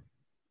of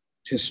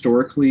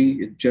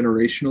historically,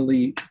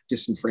 generationally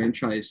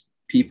disenfranchised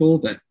people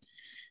that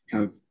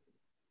have,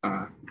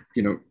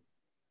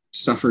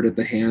 suffered at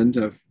the hand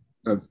of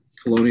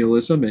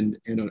colonialism and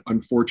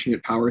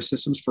unfortunate power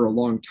systems for a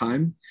long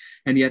time.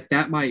 And yet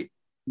that might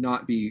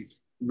not be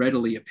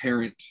readily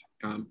apparent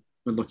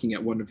when looking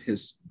at one of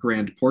his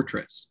grand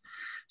portraits.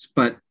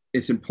 But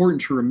it's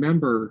important to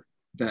remember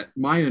that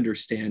my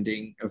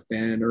understanding of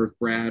Ben or of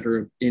Brad or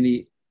of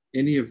any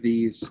of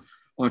these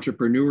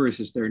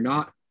entrepreneurs is they're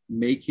not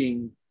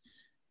making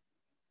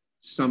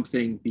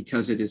something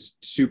because it is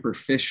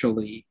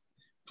superficially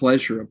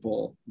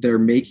pleasurable. They're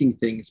making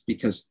things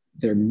because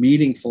they're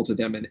meaningful to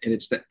them, and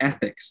it's the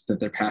ethics that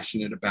they're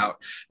passionate about,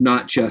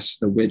 not just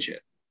the widget.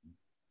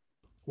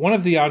 One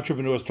of the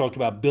entrepreneurs talked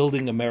about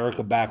building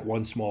America back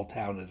one small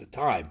town at a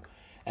time.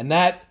 And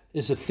that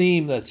is a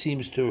theme that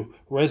seems to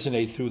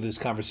resonate through this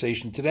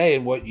conversation today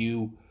and what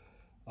you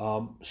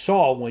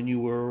saw when you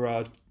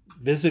were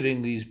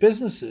visiting these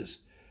businesses.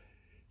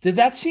 Did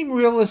that seem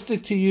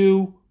realistic to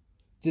you?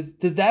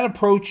 Did that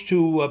approach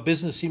to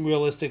business seem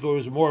realistic, or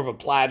was it more of a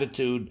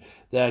platitude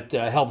that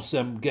helps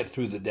them get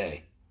through the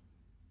day?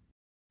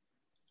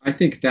 I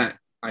think that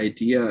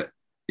idea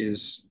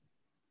is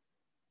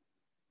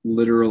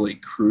literally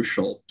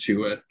crucial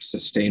to a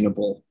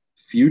sustainable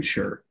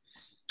future.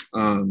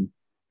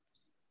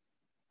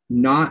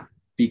 Not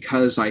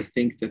because I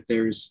think that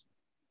there's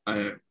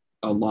a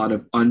lot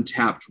of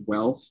untapped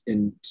wealth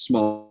in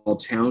small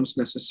towns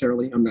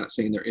necessarily. I'm not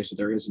saying there is or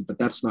there isn't, but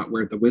that's not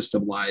where the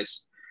wisdom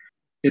lies.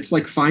 It's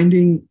like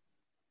finding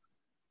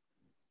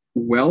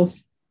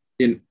wealth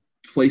in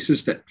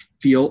places that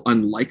feel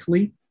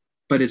unlikely,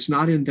 but it's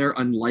not in their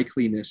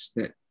unlikeliness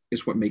that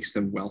is what makes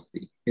them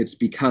wealthy. It's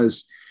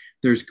because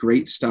there's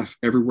great stuff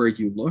everywhere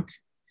you look.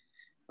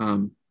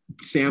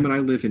 Sam and I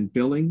live in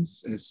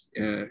Billings, as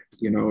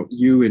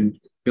you in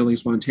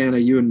Billings, Montana,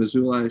 you in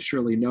Missoula,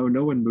 surely know,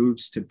 no one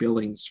moves to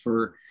Billings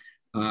for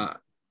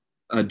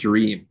a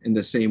dream in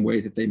the same way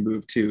that they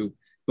move to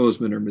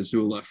Bozeman or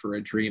Missoula for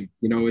a dream.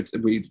 We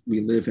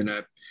live in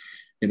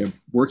a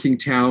working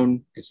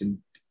town. It's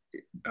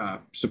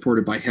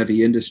supported by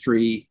heavy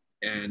industry,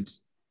 and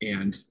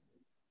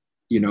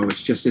it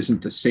just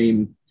isn't the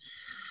same.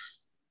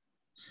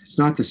 It's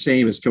not the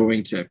same as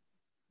going to,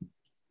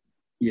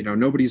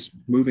 nobody's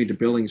moving to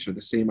Billings for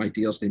the same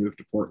ideals they moved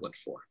to Portland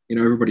for.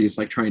 Everybody's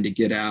like trying to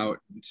get out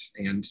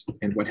and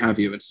what have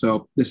you. And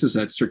so this is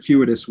a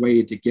circuitous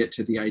way to get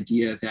to the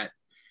idea that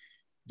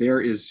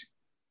there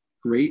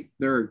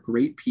are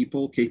great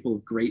people capable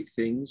of great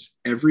things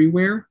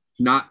everywhere,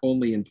 not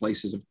only in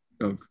places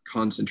of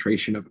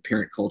concentration of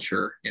apparent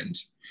culture and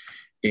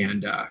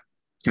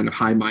kind of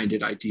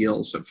high-minded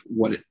ideals of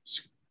what it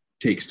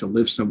takes to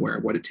live somewhere,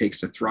 what it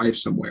takes to thrive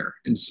somewhere.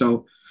 And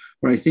so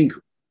what I think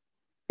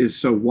is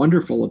so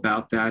wonderful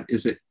about that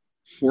is it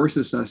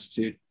forces us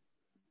to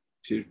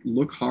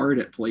look hard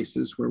at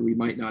places where we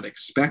might not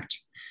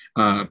expect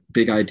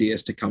big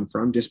ideas to come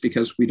from, just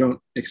because we don't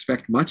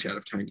expect much out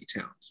of tiny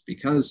towns,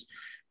 because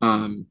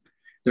the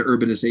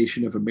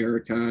urbanization of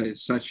America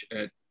is such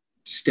a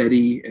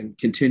steady and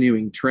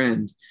continuing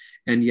trend.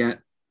 And yet,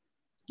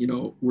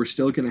 we're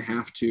still going to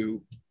have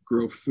to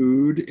grow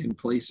food in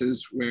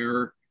places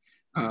where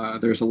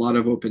there's a lot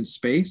of open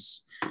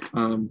space.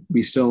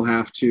 We still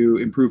have to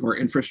improve our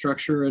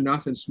infrastructure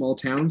enough in small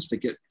towns to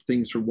get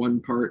things from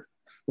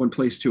one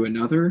place to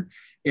another.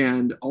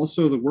 And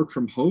also the work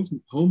from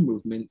home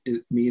movement,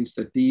 it means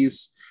that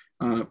these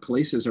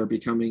places are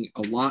becoming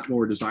a lot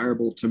more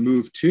desirable to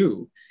move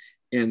to.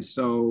 And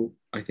so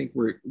I think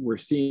we're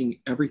seeing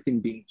everything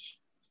being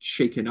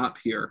shaken up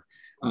here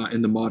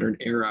in the modern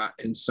era.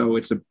 And so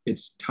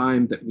it's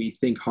time that we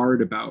think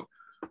hard about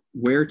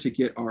where to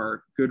get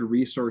our good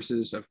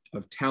resources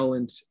of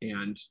talent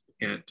and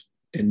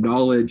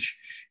knowledge.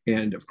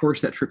 And of course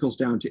that trickles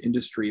down to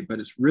industry, but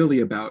it's really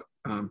about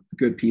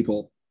good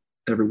people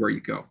everywhere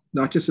you go,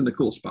 not just in the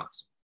cool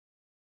spots.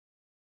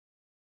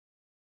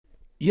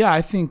 Yeah,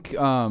 I think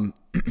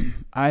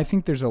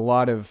there's a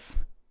lot of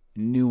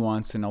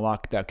nuance and a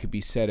lot that could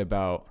be said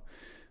about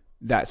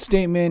that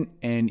statement,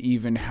 and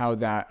even how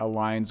that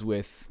aligns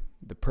with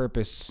the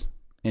purpose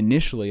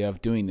initially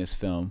of doing this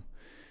film,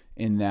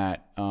 in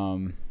that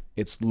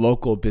it's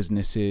local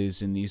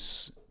businesses in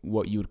these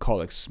what you would call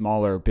like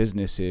smaller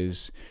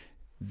businesses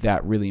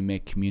that really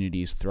make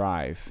communities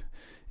thrive.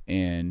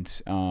 And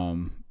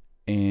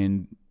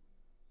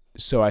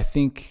so I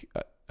think,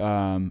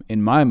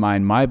 in my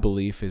mind, my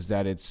belief is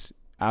that it's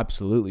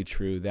absolutely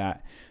true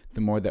that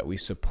the more that we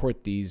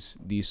support these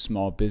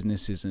small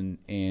businesses,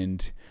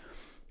 and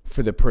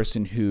for the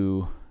person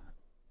who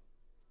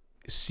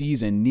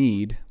sees a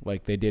need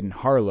like they did in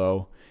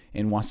Harlow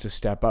and wants to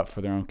step up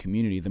for their own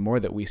community, the more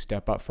that we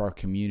step up for our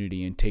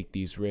community and take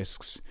these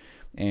risks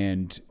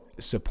and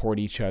support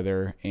each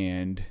other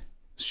and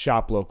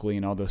shop locally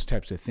and all those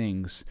types of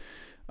things,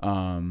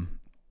 the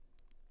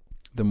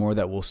more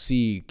that we'll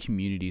see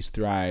communities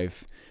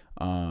thrive,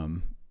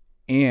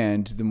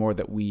 and the more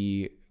that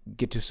we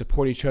get to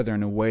support each other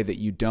in a way that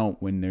you don't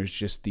when there's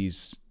just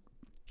these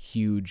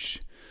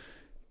huge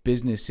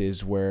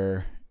businesses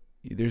where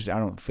I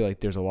don't feel like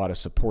there's a lot of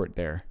support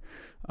there.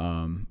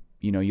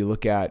 You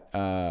look at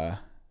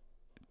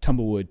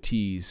Tumblewood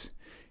Teas,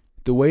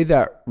 the way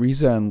that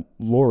Riza and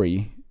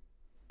Lori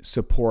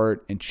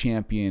support and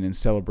champion and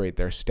celebrate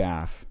their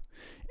staff,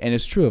 and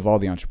it's true of all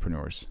the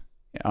entrepreneurs,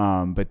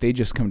 but they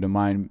just come to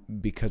mind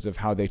because of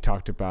how they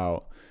talked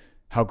about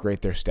how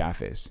great their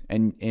staff is.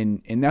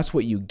 And that's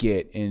what you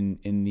get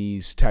in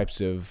these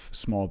types of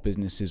small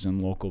businesses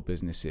and local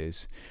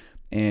businesses.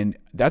 And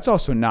that's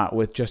also not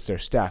with just their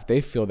staff.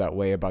 They feel that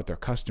way about their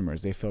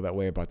customers. They feel that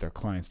way about their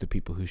clients, the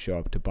people who show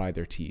up to buy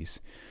their teas.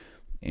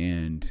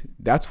 And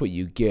that's what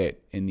you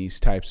get in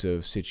these types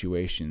of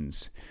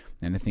situations.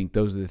 And I think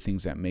those are the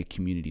things that make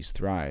communities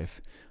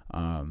thrive,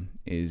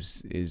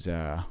 is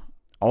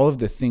all of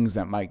the things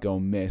that might go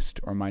missed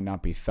or might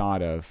not be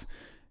thought of.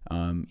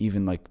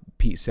 Even like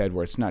Pete said,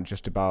 where it's not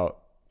just about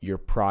your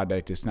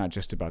product, it's not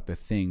just about the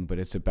thing, but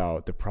it's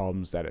about the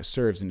problems that it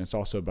serves, and it's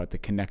also about the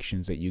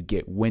connections that you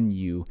get when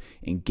you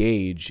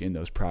engage in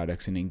those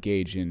products and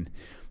engage in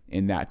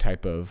that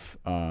type of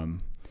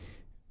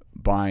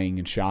buying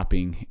and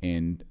shopping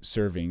and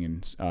serving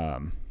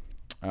and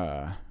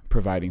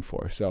providing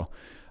for. So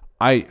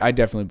I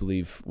definitely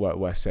believe what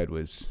Wes said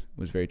was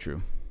very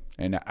true,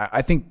 and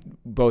I think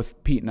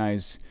both Pete and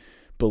I's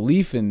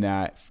belief in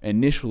that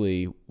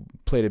initially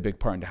played a big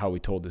part into how we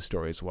told the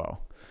story as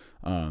well.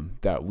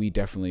 That we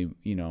definitely,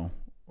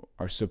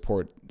 are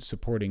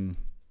supporting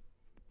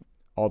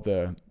all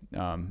the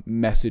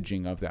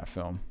messaging of that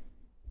film.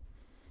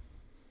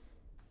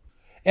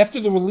 After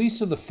the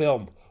release of the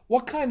film,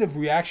 what kind of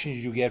reactions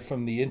did you get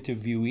from the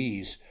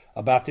interviewees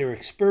about their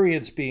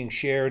experience being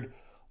shared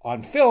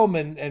on film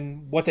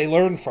and what they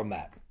learned from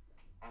that?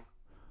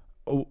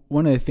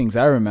 One of the things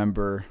I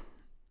remember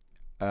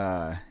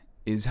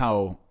is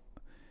how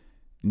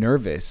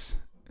nervous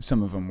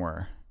some of them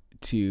were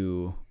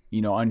to,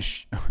 I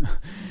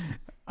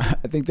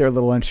think they're a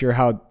little unsure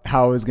how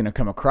it was going to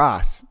come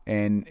across.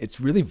 And it's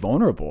really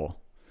vulnerable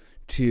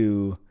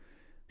to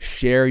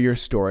share your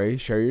story,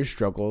 share your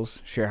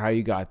struggles, share how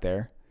you got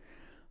there.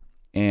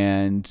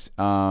 And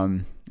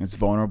it's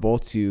vulnerable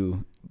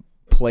to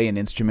play an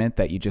instrument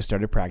that you just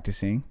started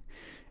practicing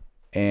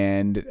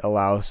and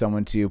allow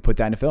someone to put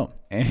that in a film.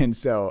 And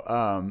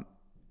so,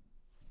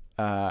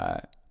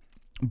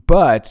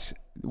 but,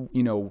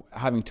 we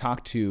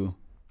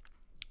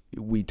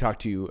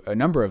talked to a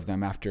number of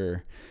them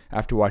after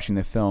watching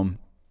the film.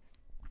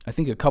 I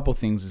think a couple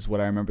things is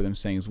what I remember them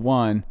saying is,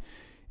 one,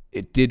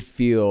 it did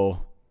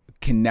feel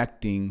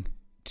connecting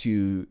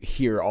to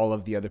hear all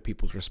of the other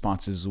people's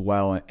responses as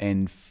well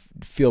and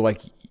feel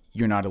like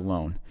you're not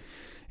alone.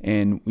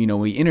 And,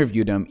 we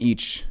interviewed them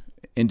each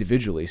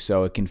individually,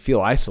 so it can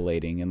feel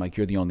isolating and like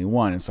you're the only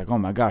one. It's like, oh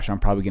my gosh, I'm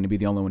probably going to be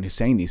the only one who's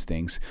saying these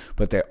things.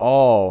 But they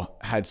all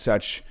had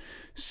such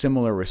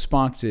similar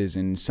responses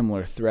and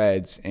similar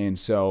threads. And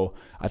so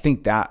I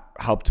think that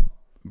helped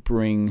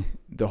bring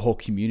the whole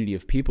community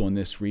of people in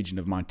this region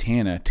of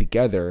Montana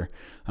together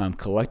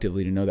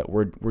collectively to know that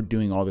we're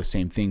doing all the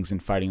same things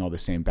and fighting all the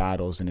same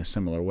battles in a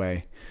similar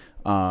way.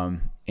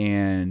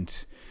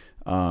 And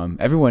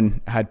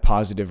everyone had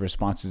positive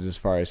responses as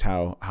far as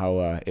how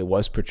it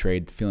was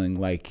portrayed, feeling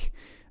like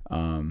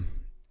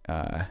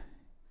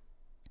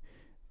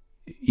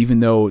even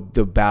though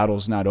the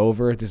battle's not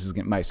over,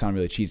 might sound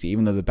really cheesy,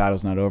 even though the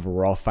battle's not over,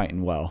 we're all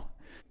fighting well.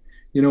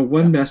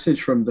 One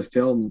message from the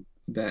film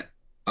that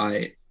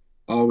I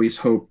always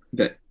hope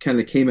that kind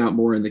of came out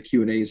more in the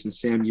Q&As, and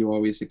Sam, you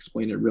always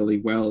explain it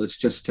really well, is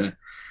just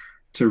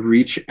to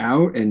reach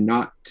out and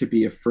not to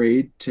be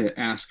afraid to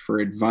ask for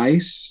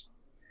advice,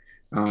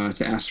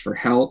 to ask for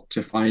help,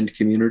 to find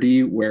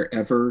community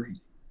wherever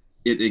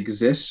it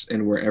exists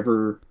and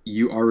wherever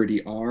you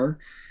already are,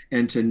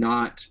 and to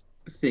not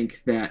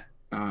think that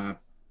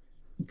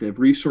the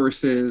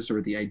resources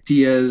or the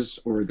ideas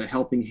or the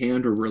helping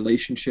hand or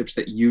relationships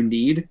that you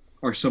need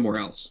are somewhere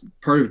else.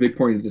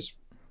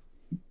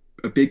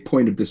 A big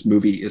point of this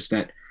movie is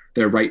that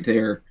they're right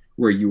there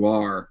where you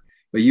are,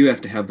 but you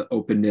have to have the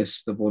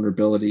openness, the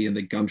vulnerability, and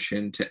the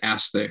gumption to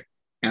ask the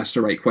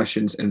right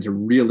questions and to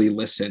really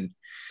listen.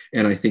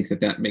 And I think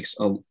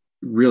that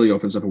really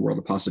opens up a world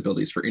of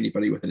possibilities for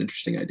anybody with an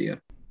interesting idea.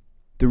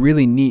 The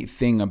really neat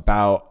thing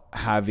about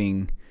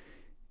having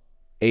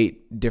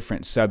 8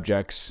 different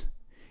subjects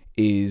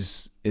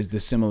is the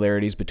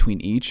similarities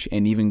between each.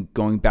 And even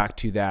going back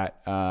to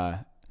that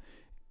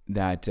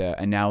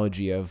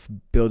analogy of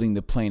building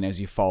the plane as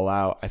you fall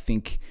out, I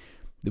think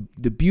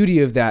the beauty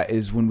of that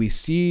is when we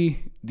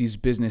see these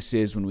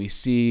businesses, when we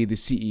see the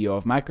CEO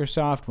of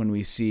Microsoft, when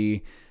we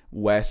see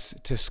Wes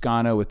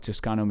Toscano with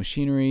Toscano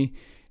Machinery,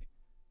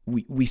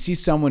 we see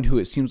someone who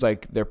it seems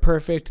like they're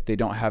perfect. They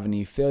don't have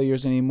any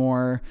failures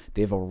anymore.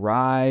 They've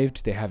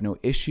arrived. They have no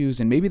issues.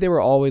 And maybe they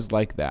were always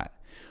like that.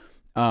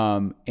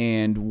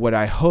 And what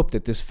I hope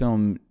that this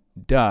film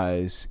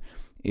does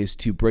is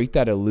to break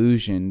that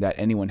illusion that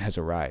anyone has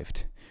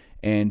arrived,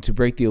 and to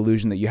break the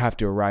illusion that you have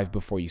to arrive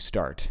before you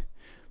start.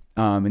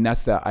 And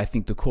that's I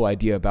think the cool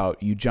idea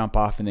about you jump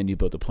off and then you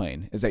build a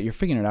plane, is that you're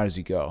figuring it out as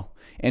you go.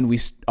 And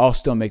we all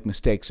still make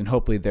mistakes, and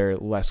hopefully they're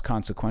less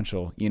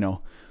consequential,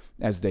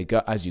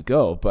 as you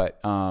go. But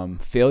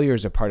failure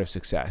is a part of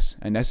success,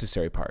 a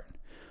necessary part.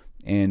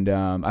 And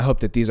I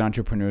hope that these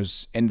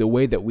entrepreneurs, and the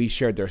way that we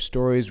shared their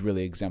stories,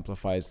 really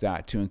exemplifies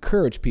that, to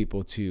encourage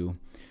people to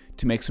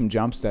make some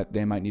jumps that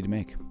they might need to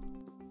make.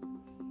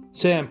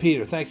 Sam,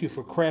 Peter, thank you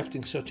for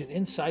crafting such an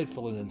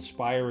insightful and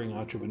inspiring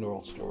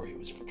entrepreneurial story. It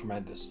was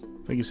tremendous.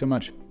 Thank you so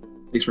much.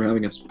 Thanks for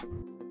having us.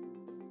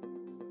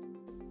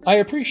 I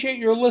appreciate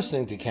your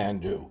listening to Can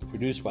Do,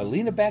 produced by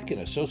Lena Beck in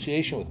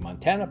association with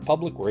Montana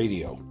Public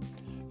Radio.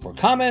 For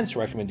comments,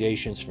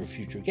 recommendations for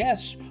future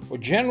guests, or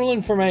general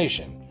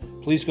information,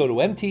 please go to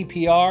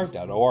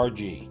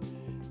mtpr.org.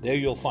 There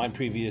you'll find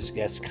previous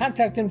guests'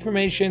 contact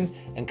information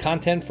and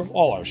content from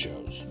all our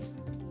shows.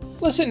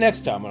 Listen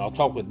next time when I'll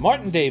talk with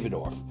Martin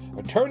Davidoff,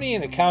 attorney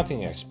and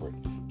accounting expert,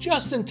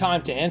 just in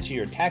time to answer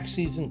your tax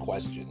season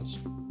questions.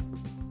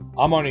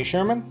 I'm Arnie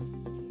Sherman,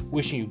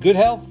 wishing you good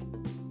health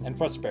and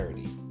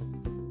prosperity.